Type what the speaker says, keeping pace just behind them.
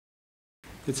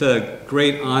It's a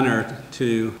great honor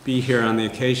to be here on the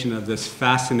occasion of this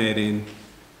fascinating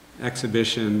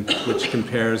exhibition which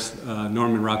compares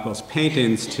Norman Rockwell's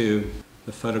paintings to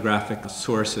the photographic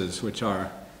sources, which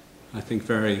are, I think,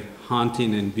 very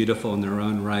haunting and beautiful in their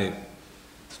own right.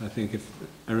 So I think if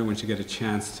everyone should get a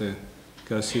chance to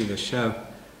go see the show.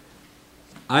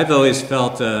 I've always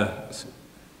felt a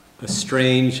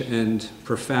strange and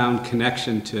profound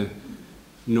connection to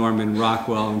Norman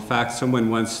Rockwell. In fact,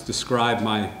 someone once described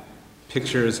my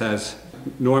pictures as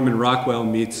Norman Rockwell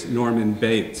meets Norman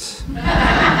Bates.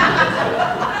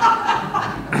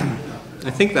 I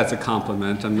think that's a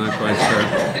compliment, I'm not quite sure.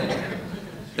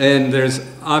 And there's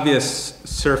obvious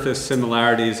surface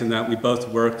similarities in that we both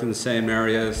worked in the same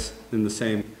areas, in the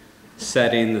same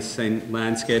setting, the same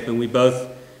landscape, and we both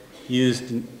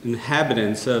used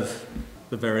inhabitants of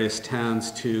the various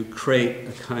towns to create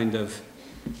a kind of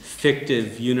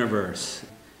fictive universe.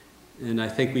 And I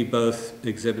think we both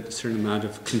exhibit a certain amount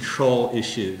of control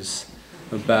issues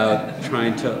about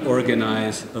trying to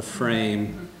organize a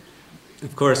frame.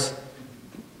 Of course,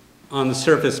 on the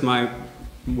surface, my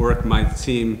work might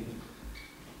seem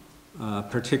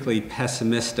particularly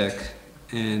pessimistic,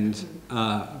 and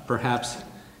perhaps,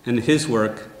 and his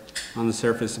work on the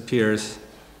surface appears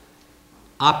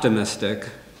optimistic.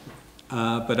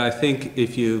 But I think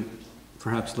if you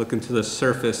perhaps look into the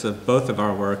surface of both of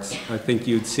our works, I think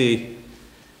you'd see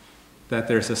that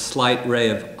there's a slight ray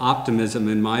of optimism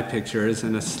in my pictures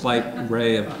and a slight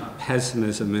ray of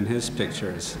pessimism in his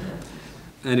pictures.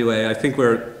 Anyway, I think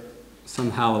we're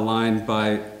somehow aligned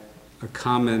by a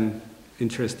common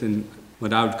interest in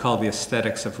what I would call the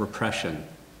aesthetics of repression,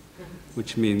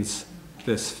 which means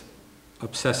this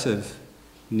obsessive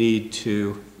need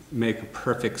to make a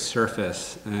perfect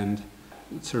surface, and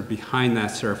sort of behind that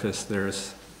surface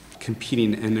there's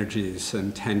competing energies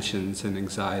and tensions and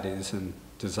anxieties and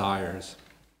desires.